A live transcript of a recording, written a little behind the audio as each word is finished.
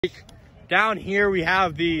Down here we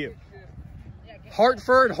have the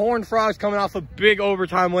Hartford Horned Frogs coming off a big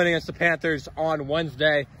overtime win against the Panthers on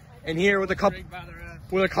Wednesday. And here with a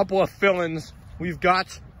couple of fill-ins, we've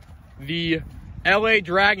got the LA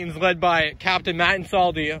Dragons led by Captain Matt and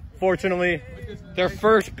Saldi. Fortunately, their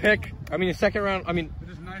first pick,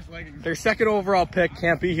 their second overall pick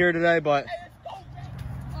can't be here today, but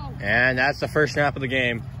and that's the first snap of the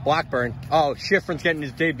game. Blackburn. Oh, Schifrin's getting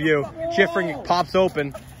his debut. Schifrin pops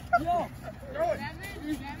open.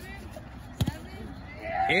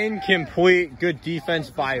 Incomplete. Good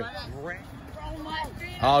defense by...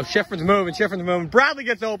 Oh, Schifrin's moving. Bradley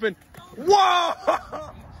gets open. Whoa!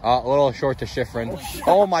 A little short to Schifrin.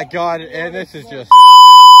 Oh, my God. And this is just...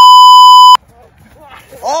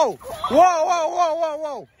 Oh!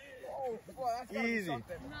 Whoa! Easy.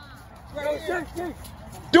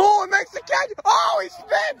 Doolin makes the catch. Oh, he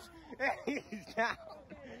spins. And he's down.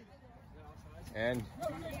 And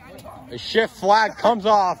a shift flag comes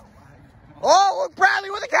off. Oh, Bradley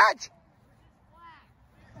with a catch.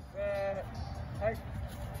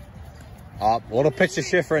 Little pitch to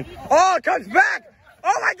Schifrin. Oh, it comes back.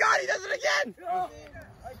 Oh, my God, he does it again.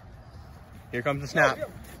 Here comes the snap.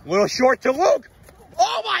 Little short to Luke.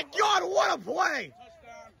 Oh, my God, what a play.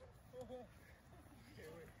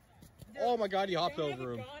 Oh, my God, he hopped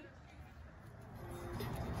over him.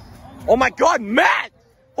 Oh, my God, Matt.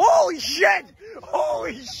 Holy shit. Oh,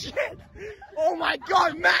 my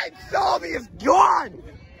God, Matt Salvi is gone.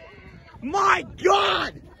 My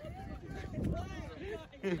God.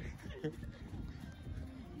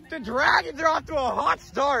 The Dragons are off to a hot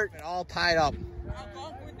start. All tied up.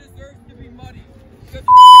 Algonquin deserves to be muddy.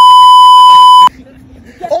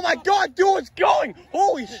 Oh, my God, dude, it's going.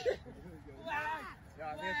 Holy shit.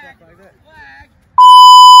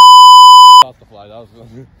 Off the flag. That was...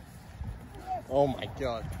 Oh, my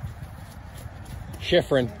God.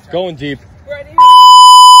 Schifrin going deep. Right here.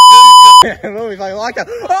 Louis like that.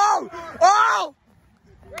 Oh!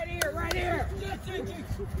 Right here.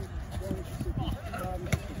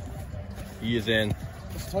 He is in.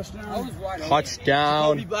 Touchdown.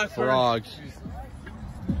 Touchdown, Frogs.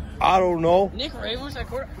 I don't know. Nick Ray was that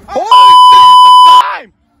quarter. Holy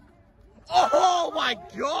time! Oh my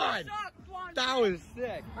God! That was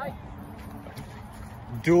sick.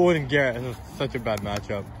 Doolin and Garrett. This is such a bad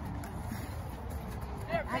matchup.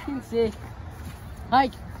 I can see.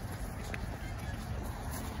 Hike.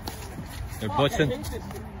 They're blitzing.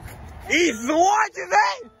 He's watching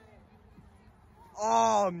it!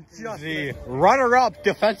 Oh, just the runner-up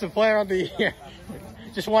defensive player of the year.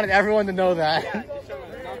 Just wanted everyone to know that.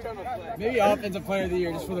 Maybe offensive player of the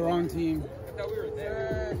year just for the wrong team.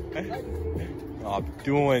 Oh,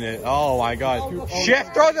 doing it. Oh, my God.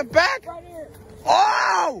 Shift throws it back.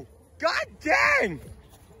 Oh! God dang!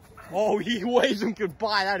 Oh, he waves him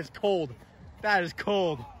goodbye. That is cold. That is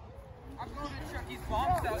cold. I'm going to Chucky's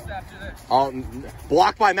mom's house after this. Oh,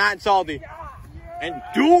 blocked by Matt and Saldi. And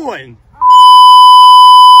Doolin.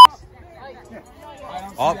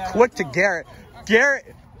 Oh, quick to Garrett.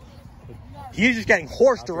 Garrett, he's just getting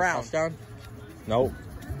horsed around. Touchdown. Nope.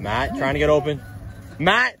 Matt trying to get open.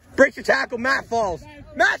 Matt breaks the tackle. Matt falls.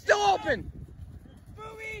 Matt's still open.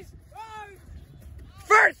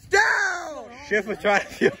 First down. Schiff was trying to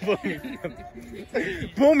feel Boomy.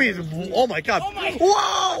 Boomy's, oh my God.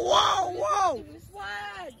 Whoa.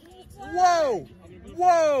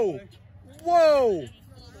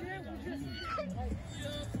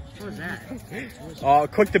 What was that? Oh,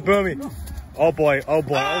 quick to Boomy. Oh boy.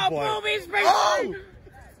 Boomy's Oh!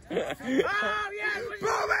 Boomy!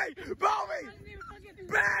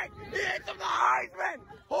 Bang! He hits him the Heisman!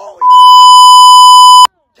 Holy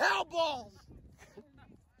cowballs!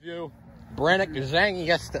 Brannick Zangi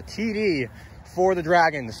gets the TD for the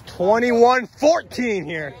Dragons. 21-14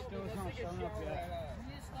 here.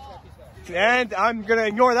 And I'm going to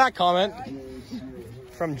ignore that comment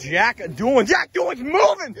from Jack Doolin. Jack Doolin's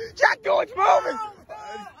moving!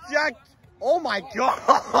 Oh my God!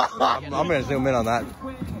 I'm going to zoom in on that.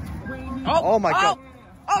 Oh my God.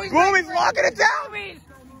 Boomy's locking it down!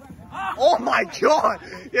 Oh my God!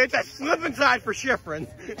 It's a slip inside for Schifrin.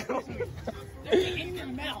 In your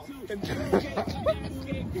mouth.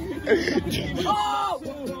 Oh!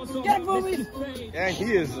 Get Boomy! Yeah,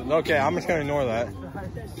 he is. Okay, I'm just going to ignore that.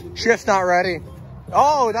 Shift's not ready.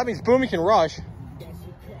 Oh, that means Boomy can rush.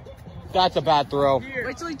 That's a bad throw.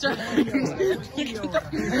 Wait till he turns. Oh,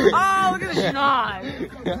 look at the snot.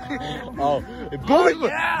 Oh, Boomy!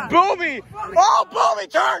 Yeah. Boomy! Oh, Boomy,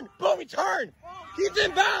 turn! He's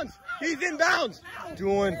in bounds!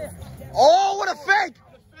 Doing. Oh, what a fake!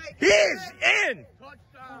 He's in!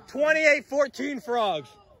 28-14 Frogs.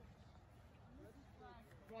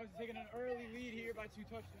 Frogs taking an early lead here by 2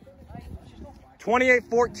 touchdowns.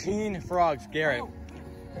 28-14 Frogs. Garrett.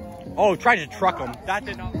 Oh, tried to truck him. That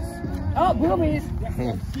did not. Oh, boobies.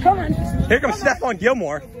 Come on. Here comes Stephon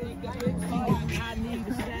Gilmore.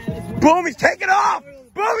 Boom, he's taking off.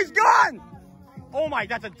 Boom, he's gone. Oh my,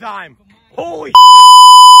 that's a dime. Holy.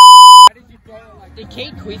 Did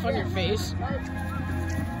Kate queef on your face?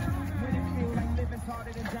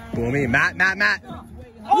 Boomy, Matt.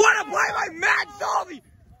 What a play by Matt Salvi.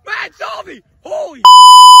 Matt Salvi. Holy.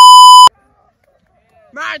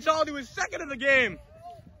 Matt Salvi was second of the game.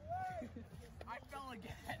 I fell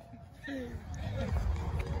again.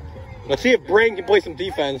 Let's see if Brain can play some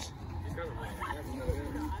defense.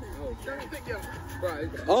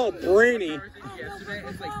 Oh, Brainy.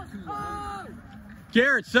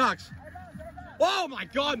 Garrett sucks. Oh my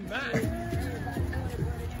God, Matt.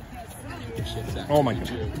 Oh my God.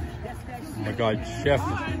 Oh my God, Chef.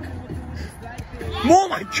 Oh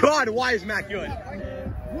my God, why is Matt good?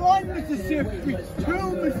 1 Mississippi,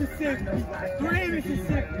 2 Mississippi, 3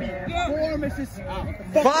 Mississippi, 4 Mississippi,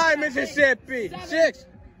 5 Mississippi, 6.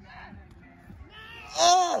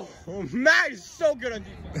 Oh, Matt is so good on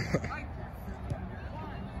defense.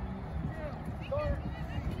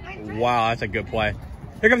 Wow, that's a good play.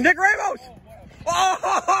 Here comes Nick Ramos.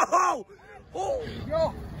 Oh,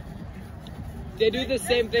 Yo. They do the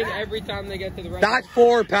same thing every time they get to the red. that's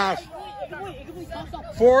forward pass.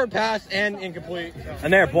 Forward pass and incomplete.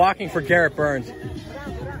 And they're blocking for Garrett Burns.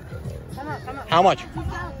 How much?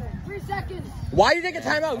 3 seconds. Why do you take a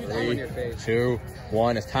timeout? On your face. 2,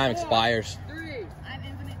 1, as time expires. 3. I have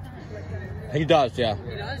infinite time. He does, yeah.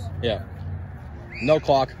 He does? Yeah. No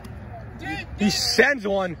clock. He sends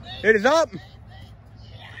one. It is up.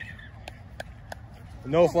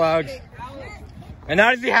 No flags. And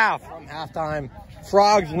that is the half. From halftime,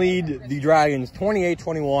 Frogs lead the Dragons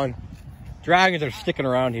 28-21. Dragons are sticking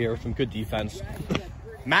around here with some good defense.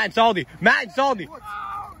 Matt Saldi.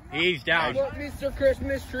 He's down. Mr.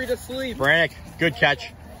 Christmas tree to sleep. Brannick, good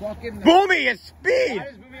catch. Boomy is speed. Why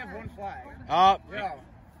does Boomy have 1 flag? Yeah.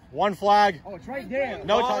 1 flag. Oh, it's right there.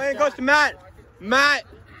 No touchdown. And it goes to Matt. Matt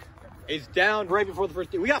is down right before the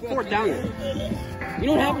first. We got 4th down. You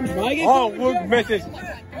don't have him dragging? Oh, Luke misses.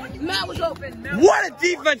 Matt was open. What a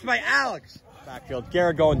defense by Alex. Backfield.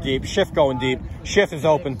 Garrett going deep. Schiff going deep. Schiff is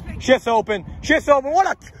open. Schiff's open. What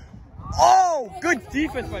a. Oh, good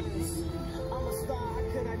defense by.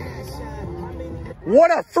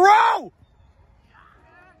 What a throw!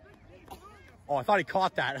 Oh, I thought he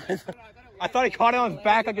caught that. I thought he caught it on his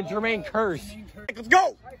back like a Jermaine Curse. Let's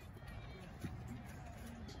go!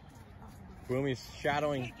 Boomy's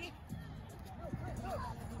shadowing.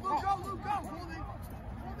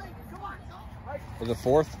 Was it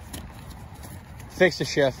 4th? Fix the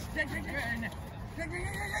shift.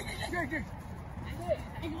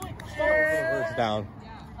 First down.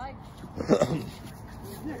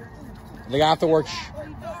 They have to work.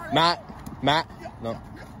 Matt. No.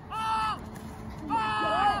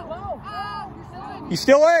 He's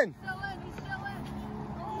still in.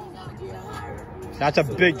 That's a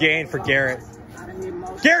big gain for Garrett.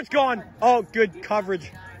 Garrett's gone. Oh, good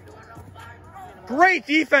coverage. Great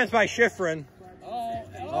defense by Schifrin.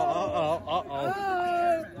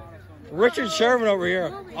 Richard Sherman over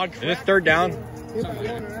here. Is this 3rd down?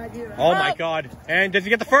 Oh my God. And does he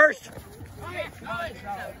get the first?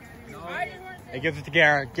 He gives it to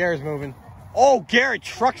Garrett. Garrett's moving. Oh, Garrett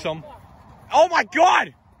trucks him. Oh my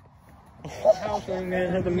God.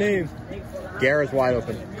 Garrett's wide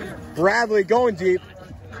open. Bradley going deep.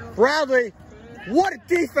 Bradley. What a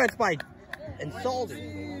defense by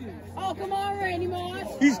Insaldi. Oh, come on, Randy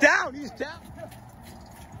Moss. He's down.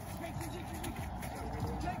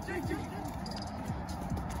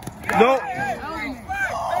 No.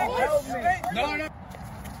 No.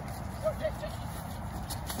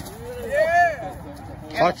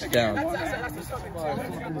 Touchdown.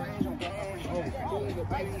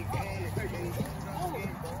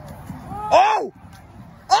 Oh!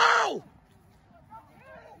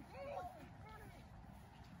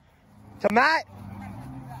 To Matt.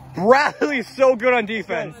 Bradley's so good on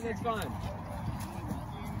defense. It's fine.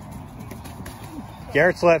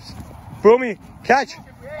 Garrett slips. Boomy, catch.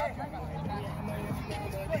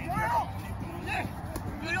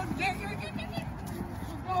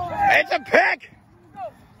 It's a pick.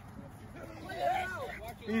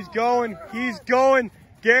 He's going.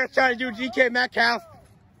 Garrett's trying to do DK Metcalf.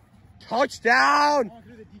 Touchdown.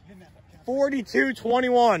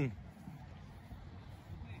 42-21.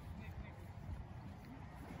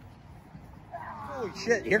 Holy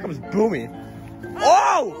shit, here comes Boomy.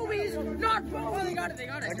 Oh! Boobies, not Boobies. They got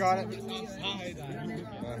it. I got it.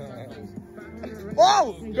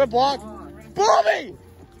 Oh, good block. Boomy!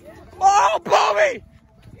 Oh, Boomy!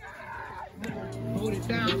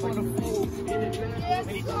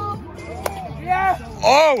 Oh!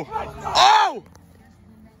 Oh!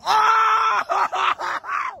 Oh!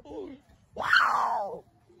 Wow!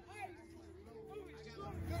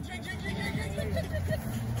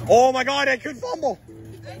 Oh my God, that could fumble.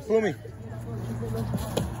 Boomy.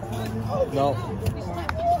 No.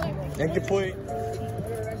 Incomplete. That's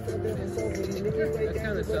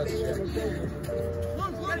kind of tough shit.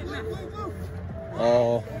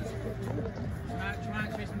 Oh. Matt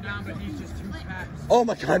trying to chase him down, but he's just too fast. Oh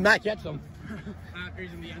my God, Matt gets him.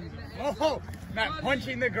 He's in the end zone. Oh, Matt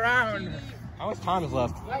punching the ground. How much time is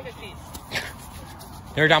left?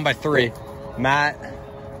 They're down by 3. Matt.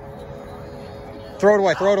 Throw it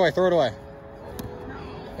away, throw it away, throw it away.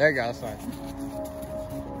 There you go, that's fine.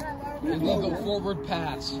 Illegal forward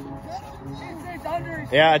pass.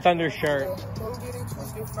 Yeah, it's under his shirt.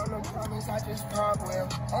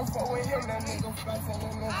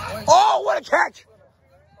 Oh, what a catch!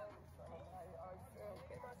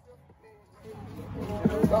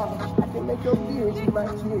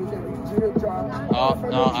 Oh,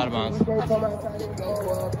 no, out of bounds.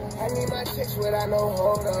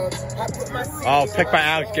 Oh, picked by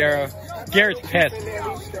Alex Garrett. Garrett's pissed.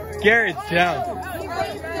 Garrett's down.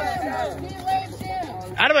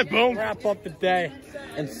 Out of my boom. Wrap up the day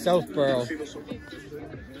in Southborough.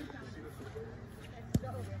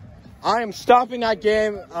 I am stopping that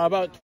game about